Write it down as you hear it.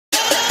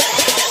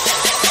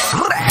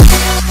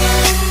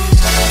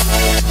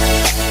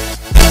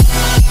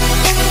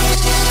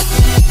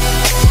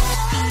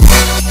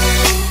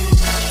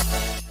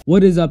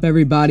What is up,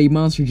 everybody?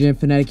 Monster Jam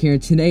Fanatic here.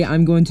 Today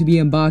I'm going to be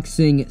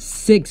unboxing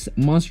 6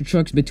 monster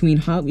trucks between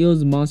Hot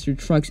Wheels, Monster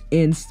Trucks,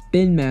 and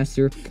Spin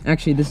Master.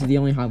 Actually, this is the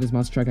only Hot Wheels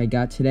monster truck I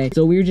got today,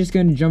 so we're just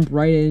going to jump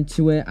right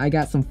into it. I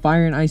got some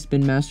Fire and Ice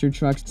Spin Master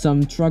trucks,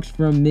 some trucks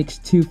from Mix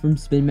 2 from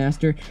Spin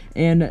Master,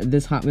 and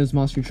this Hot Wheels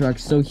monster truck.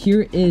 So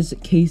here is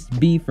case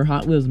B for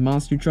Hot Wheels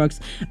monster trucks.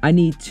 I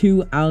need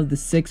 2 out of the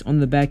 6 on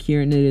the back here,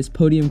 and it is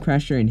Podium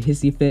Crasher and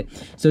Hissy Fit.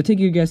 So take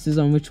your guesses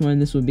on which one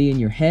this will be in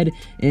your head,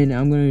 and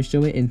I'm going to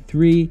show it in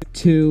 3,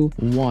 2,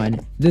 1.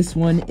 This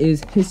one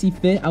is Hissy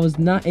Fit. I was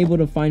not able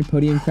to find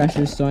Podium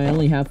Crashers, so I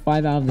only have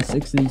 5 out of the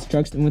 6 of these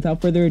trucks. And without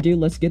further ado,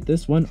 let's get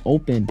this one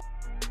open.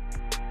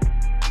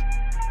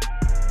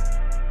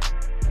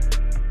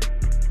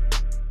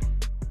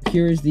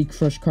 Here is the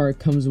crush car. It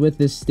comes with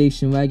this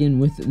station wagon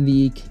with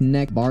the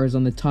connect bars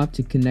on the top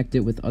to connect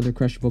it with other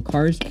crushable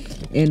cars.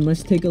 And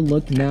let's take a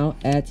look now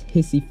at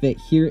Hissy Fit.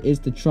 Here is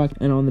the truck,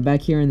 and on the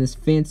back here in this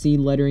fancy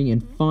lettering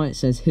and font, it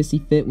says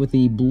Hissy Fit with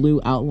a blue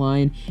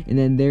outline, and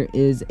then there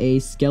is a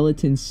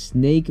skeleton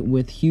snake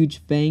with huge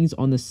fangs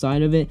on the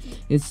side of it.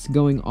 It's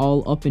going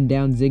all up and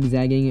down,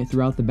 zigzagging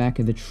throughout the back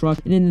of the truck.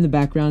 And then in the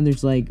background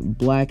there's like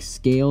black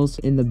scales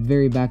in the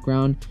very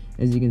background,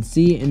 as you can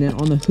see. And then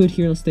on the hood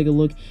here, let's take a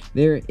look.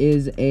 There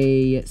is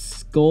a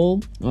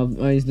skull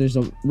there's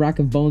a rack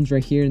of bones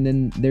right here, and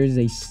then there's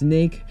a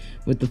snake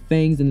with the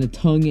fangs and the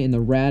tongue and the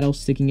rattle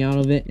sticking out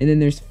of it, and then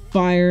there's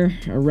fire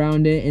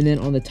around it. And then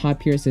on the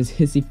top here it says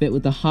Hissy Fit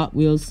with the Hot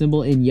Wheels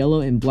symbol in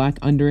yellow and black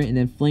under it, and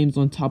then flames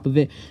on top of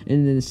it,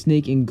 and then the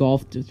snake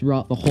engulfed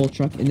throughout the whole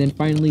truck. And then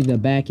finally the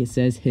back, it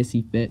says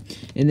Hissy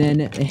Fit, and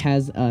then it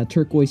has a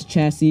turquoise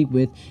chassis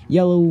with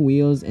yellow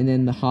wheels, and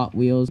then the Hot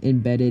Wheels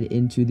embedded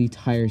into the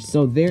tires.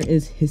 So there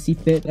is Hissy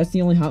Fit. That's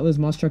the only Hot Wheels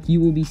monster truck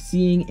you will be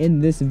seeing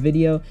in this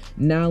video.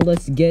 Now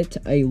let's get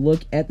a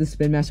look at the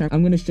Spin Master.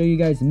 I'm going to show you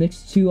guys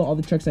Mix 2, all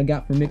the trucks I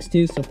got from Mix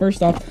 2. So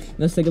first off,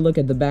 let's take a look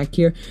at the back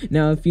here.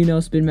 Now, if you know,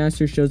 Spin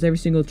Master shows every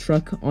single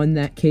truck on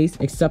that case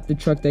except the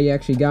truck that you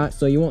actually got,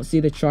 so you won't see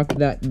the truck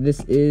that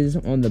this is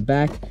on the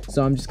back.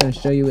 So I'm just going to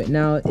show you it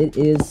now. It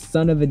is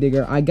Son of a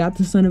Digger. I got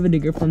the Son of a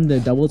Digger from the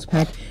doubles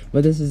pack,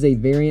 but this is a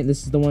variant.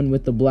 This is the one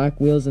with the black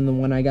wheels, and the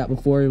one I got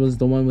before was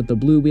the one with the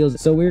blue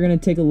wheels. So we're going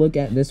to take a look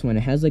at this one.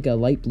 It has like a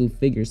light blue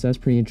figure, so that's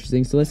pretty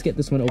interesting. So let's get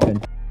this one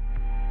open.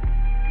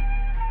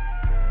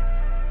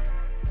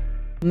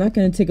 I'm not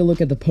going to take a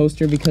look at the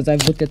poster because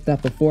I've looked at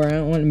that before. I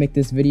don't want to make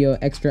this video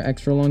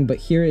extra long, but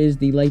here is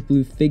the light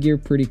blue figure.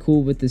 Pretty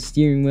cool with the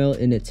steering wheel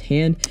in its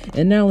hand.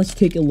 And now let's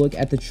take a look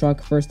at the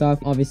truck. First off,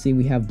 obviously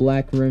we have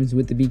black rims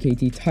with the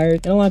BKT tires,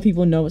 and a lot of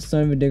people know what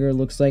Son of a Digger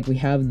looks like. We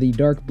have the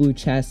dark blue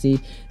chassis.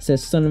 It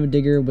says Son of a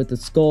Digger with the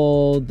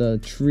skull, the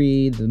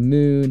tree, the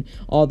moon,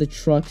 all the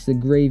trucks, the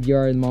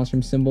graveyard, the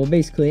monster symbol.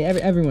 Basically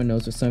everyone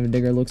knows what Son of a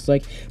Digger looks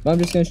like, but I'm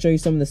just going to show you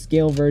some of the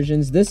scale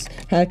versions. This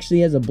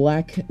actually has a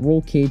black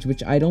roll cage,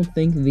 which I don't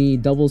think the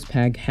doubles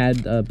pack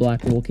had a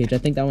black roll cage. I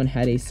think that one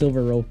had a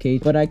silver roll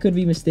cage, but I could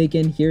be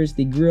mistaken. Here's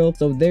the grill.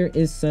 So there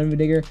is Son of a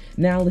Digger.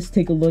 Now let's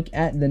take a look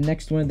at the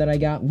next one that I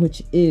got,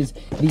 which is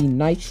the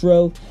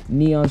Nitro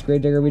Neon's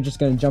Gravedigger. We're just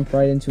going to jump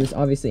right into it.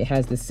 Obviously it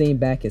has the same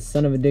back as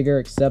Son of a Digger,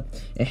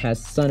 except it has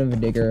Son of a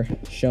Digger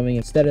showing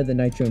instead of the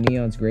Nitro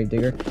Neon's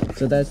Gravedigger.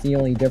 So that's the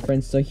only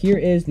difference. So here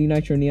is the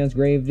Nitro Neon's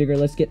Gravedigger.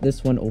 Let's get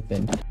this one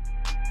open.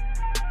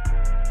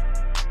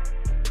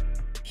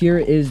 Here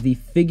is the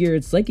figure.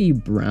 It's like a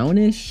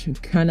brownish,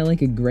 kind of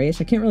like a grayish.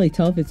 I can't really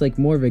tell if it's like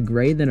more of a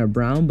gray than a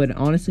brown, but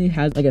honestly it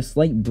has like a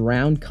slight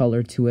brown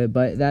color to it,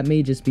 but that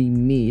may just be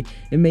me.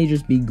 It may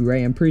just be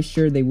gray. I'm pretty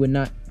sure they would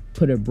not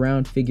put a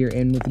brown figure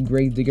in with the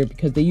Gravedigger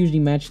because they usually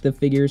match the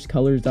figures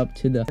colors up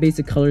to the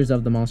basic colors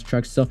of the monster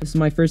trucks. So this is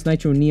my first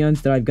Nitro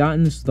Neons that I've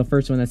gotten. This is the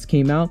first one that's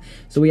came out.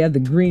 So we have the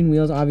green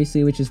wheels,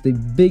 obviously, which is the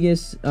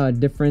biggest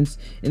difference,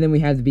 and then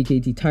we have the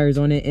BKT tires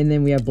on it, and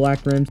then we have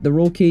black rims. The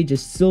roll cage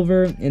is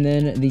silver, and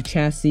then the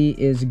chassis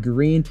is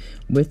green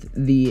with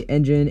the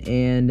engine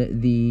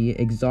and the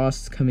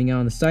exhaust coming out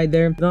on the side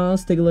there. Now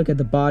let's take a look at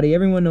the body.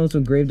 Everyone knows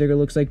what Gravedigger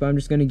looks like, but I'm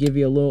just going to give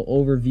you a little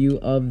overview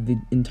of the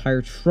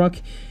entire truck,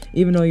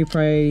 even though you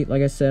probably,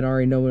 like I said,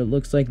 already know what it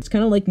looks like. It's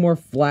kind of like more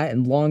flat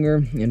and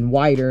longer and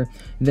wider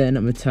than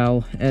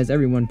Mattel, as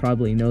everyone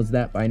probably knows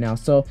that by now.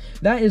 So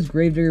that is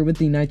Gravedigger with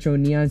the Nitro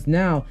Neons.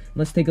 Now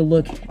let's take a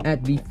look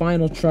at the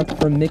final truck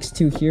from Mix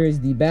 2. Here is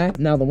the back.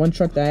 Now the one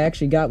truck that I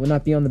actually got would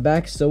not be on the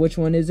back, so which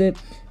one is it?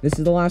 This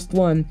is the last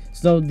one.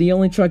 So the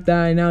only truck that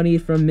I now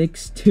need from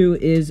Mix 2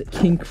 is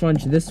King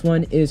Crunch. This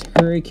one is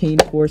Hurricane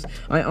Force.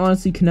 I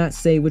honestly cannot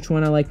say which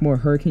one I like more,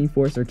 Hurricane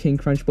Force or King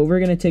Crunch, but we're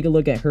going to take a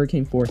look at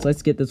Hurricane Force.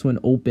 Let's get this one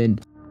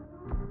opened.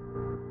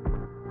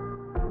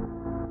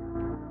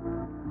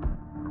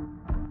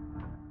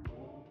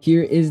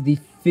 Here is the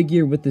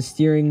figure with the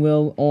steering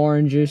wheel,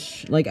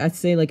 orangish, like I'd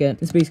say like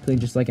it's basically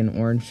just like an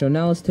orange. So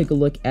now let's take a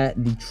look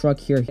at the truck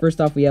here. First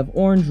off, we have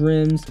orange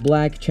rims,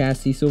 black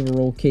chassis, silver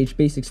roll cage,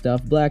 basic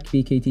stuff, black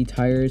BKT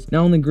tires.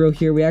 Now on the grill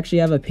here, we actually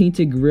have a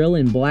painted grill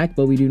in black,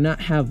 but we do not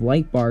have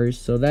light bars,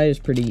 so that is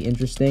pretty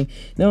interesting.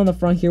 Now on the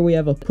front here, we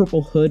have a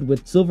purple hood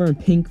with silver and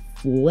pink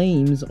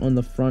flames on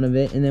the front of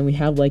it, and then we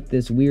have like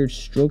this weird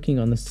stroking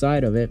on the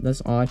side of it.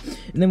 That's odd.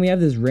 And then we have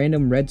this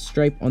random red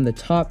stripe on the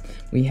top.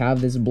 We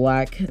have this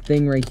black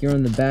thing right here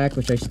on the back,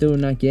 which I still did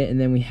not get. And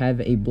then we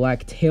have a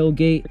black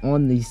tailgate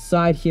on the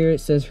side here.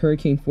 It says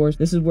Hurricane Force.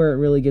 This is where it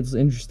really gets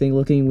interesting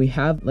looking. We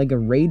have like a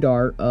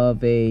radar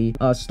of a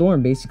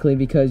storm, basically,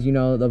 because you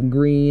know the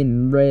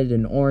green, red,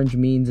 and orange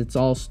means it's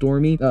all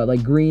stormy.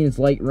 Like green is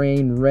light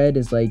rain, red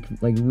is like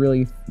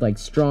really like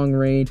strong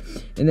rain,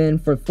 and then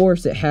for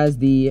force it has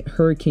the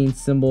hurricane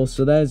symbol,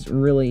 so that is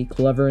really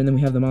clever. And then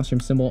we have the monster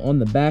symbol on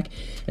the back,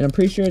 and I'm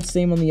pretty sure it's the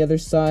same on the other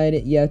side.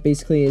 Yeah,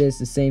 basically it is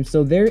the same.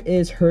 So there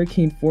is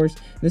Hurricane Force.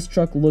 This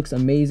truck looks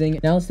amazing.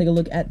 Now let's take a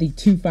look at the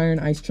 2 Fire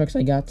and Ice trucks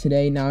I got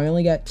today. Now I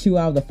only got 2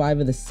 out of the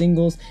 5 of the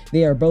singles.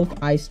 They are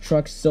both ice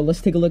trucks, so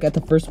let's take a look at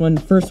the first one.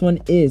 The first one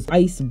is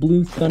Ice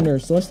Blue Thunder.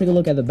 So let's take a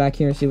look at the back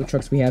here and see what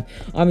trucks we have.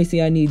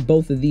 Obviously I need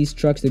both of these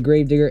trucks, the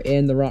Gravedigger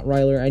and the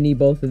Rottweiler. I need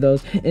both of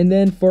those. And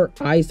then for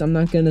ice, I'm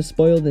not gonna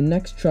spoil the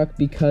next truck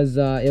because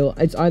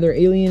it's either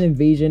Alien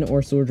Invasion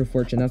or Soldier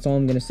Fortune. That's all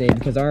I'm gonna say,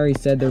 because I already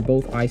said they're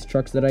both ice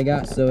trucks that I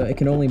got, so it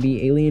can only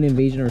be Alien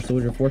Invasion or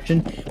Soldier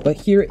Fortune. But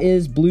here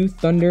is Blue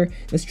Thunder.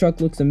 This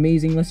truck looks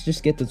amazing. Let's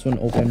just get this one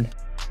open.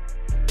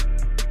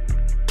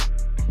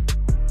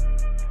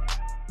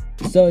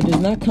 So it does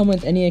not come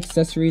with any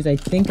accessories. I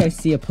think I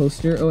see a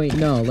poster. Oh wait,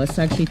 no, let's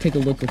actually take a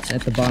look what's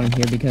at the bottom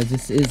here, because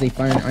this is a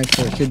Fire and Ice,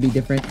 so it should be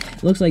different.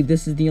 It looks like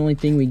this is the only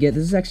thing we get.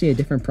 This is actually a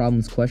different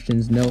problems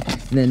questions note,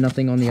 and then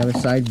nothing on the other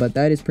side, but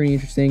that is pretty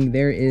interesting.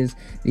 There is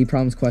the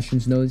problems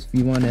questions notes if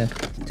you want to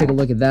take a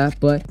look at that.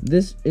 But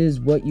this is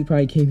what you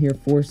probably came here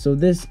for. So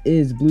this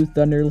is Blue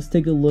Thunder. Let's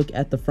take a look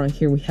at the front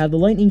here. We have the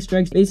lightning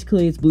strikes.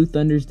 Basically it's Blue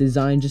Thunder's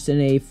design, just in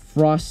a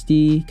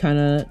frosty kind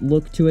of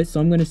look to it.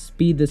 So I'm going to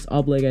speed this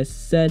up like I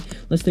said.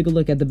 Let's take a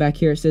look at the back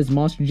here. It says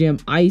Monster Jam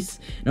Ice,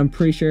 and I'm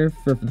pretty sure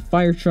for the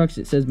fire trucks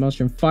it says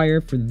Monster Jam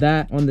Fire for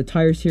that. On the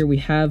tires here we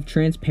have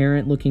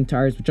transparent looking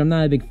tires, which I'm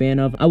not a big fan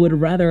of. I would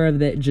rather have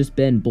that just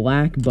been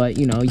black, but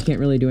you know, you can't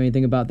really do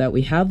anything about that.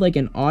 We have like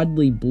an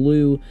oddly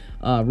blue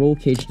roll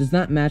cage. It does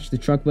not match the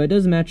truck, but it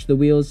does match the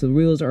wheels. The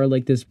wheels are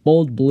like this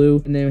bold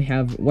blue, and then we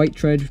have white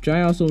treads, which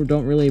I also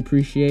don't really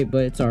appreciate,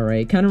 but it's all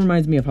right. Kind of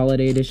reminds me of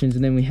holiday editions.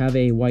 And then we have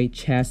a white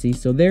chassis.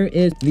 So there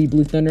is the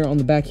Blue Thunder. On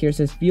the back here it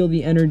says Feel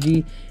the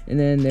Energy, and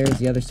then there's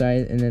the other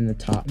side, and then the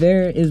top.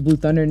 There is Blue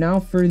Thunder.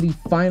 Now for the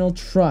final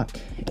truck,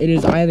 it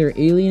is either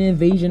Alien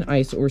Invasion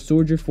Ice or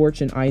Soldier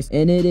Fortune Ice,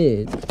 and it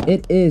is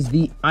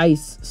the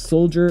Ice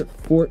Soldier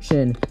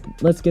Fortune.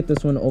 Let's get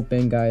this one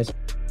open, guys.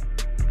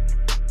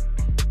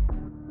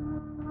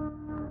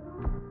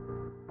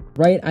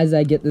 Right as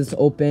I get this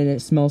open, it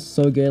smells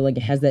so good. Like,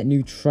 it has that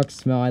new truck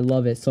smell. I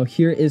love it. So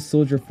here is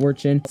Soldier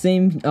Fortune.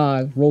 Same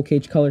roll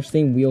cage colors,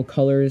 same wheel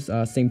colors,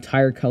 same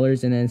tire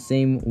colors, and then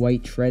same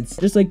white treads.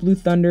 Just like Blue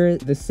Thunder,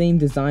 the same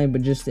design,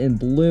 but just in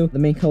blue. The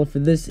main color for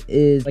this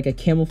is like a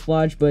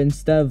camouflage, but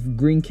instead of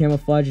green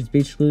camouflage, it's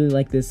basically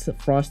like this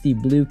frosty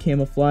blue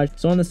camouflage.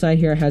 So on the side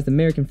here, it has the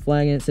American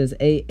flag, and it says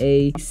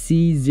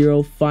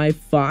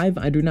AAC055.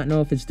 I do not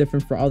know if it's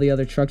different for all the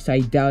other trucks.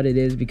 I doubt it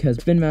is, because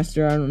Spin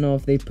Master, I don't know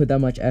if they put that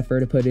much effort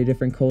to put a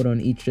different code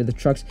on each of the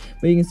trucks.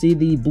 But you can see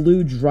the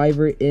blue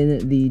driver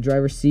in the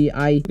driver's seat.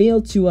 I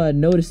failed to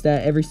notice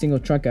that every single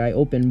truck I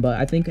opened, but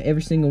I think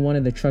every single one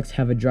of the trucks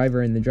have a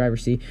driver in the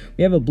driver's seat.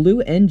 We have a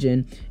blue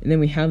engine, and then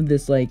we have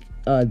this like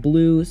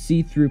blue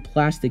see-through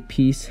plastic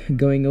piece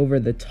going over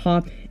the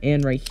top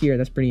and right here.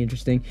 That's pretty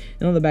interesting.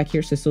 And on the back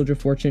here says Soldier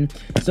Fortune.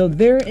 So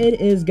there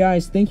it is,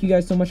 guys. Thank you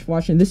guys so much for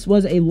watching. This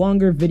was a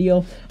longer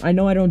video. I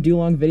know I don't do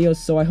long videos,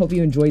 so I hope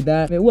you enjoyed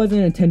that. It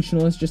wasn't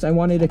intentional. It's just I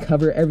wanted to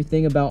cover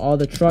everything about all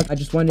the trucks. I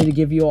just wanted to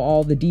give you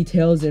all the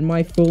details and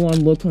my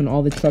full-on look on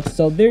all the trucks.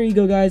 So there you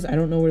go, guys. I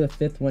don't know where the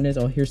 5th one is.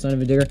 Oh, here's Son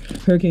of a Digger.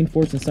 Hurricane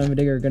Force and Son of a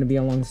Digger are going to be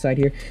along the side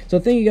here. So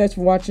thank you guys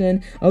for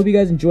watching. I hope you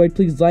guys enjoyed.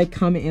 Please like,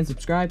 comment, and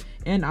subscribe,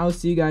 and I'll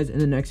see you guys in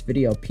the next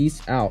video.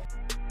 Peace out.